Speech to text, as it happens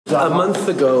A month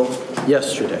ago,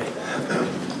 yesterday,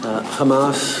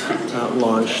 Hamas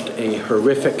launched a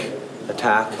horrific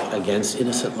attack against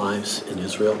innocent lives in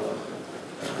Israel.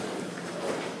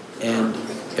 And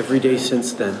every day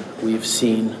since then, we've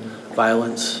seen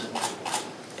violence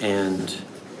and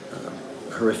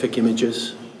horrific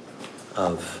images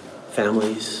of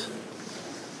families,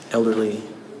 elderly,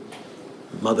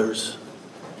 mothers,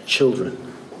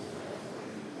 children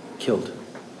killed.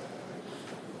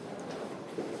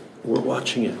 We're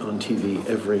watching it on TV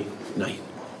every night,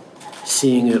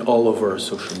 seeing it all over our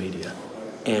social media,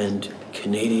 and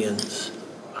Canadians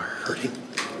are hurting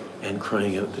and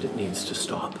crying out that it needs to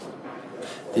stop.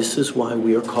 This is why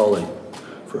we are calling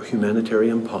for a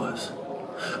humanitarian pause.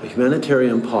 A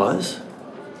humanitarian pause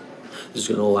is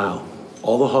going to allow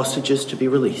all the hostages to be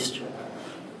released,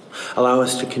 allow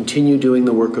us to continue doing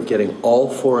the work of getting all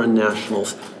foreign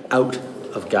nationals out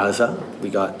of Gaza.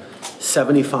 We got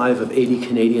 75 of 80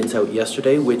 Canadians out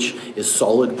yesterday, which is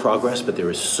solid progress, but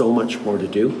there is so much more to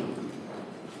do.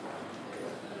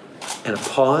 And a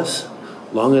pause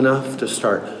long enough to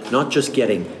start not just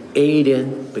getting aid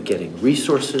in, but getting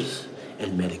resources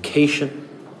and medication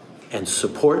and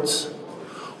supports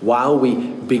while we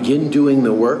begin doing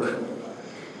the work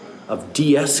of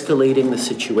de-escalating the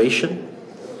situation,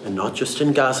 and not just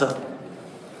in Gaza,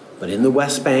 but in the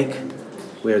West Bank,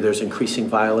 where there's increasing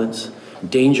violence,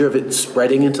 danger of it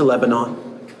spreading into Lebanon,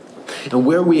 and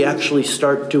where we actually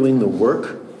start doing the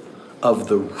work of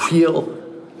the real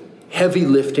heavy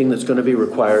lifting that's going to be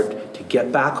required to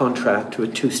get back on track to a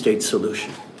two-state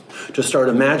solution, to start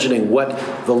imagining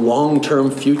what the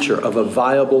long-term future of a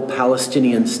viable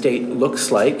Palestinian state looks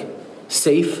like,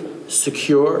 safe,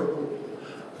 secure,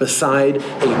 beside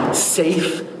a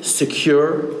safe,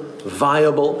 secure,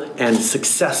 viable, and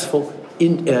successful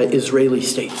Israeli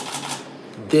state.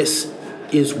 This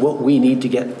is what we need to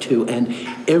get to, and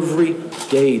every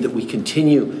day that we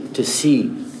continue to see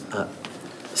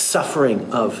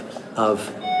suffering of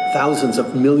thousands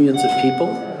of millions of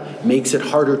people makes it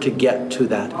harder to get to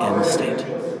that end state.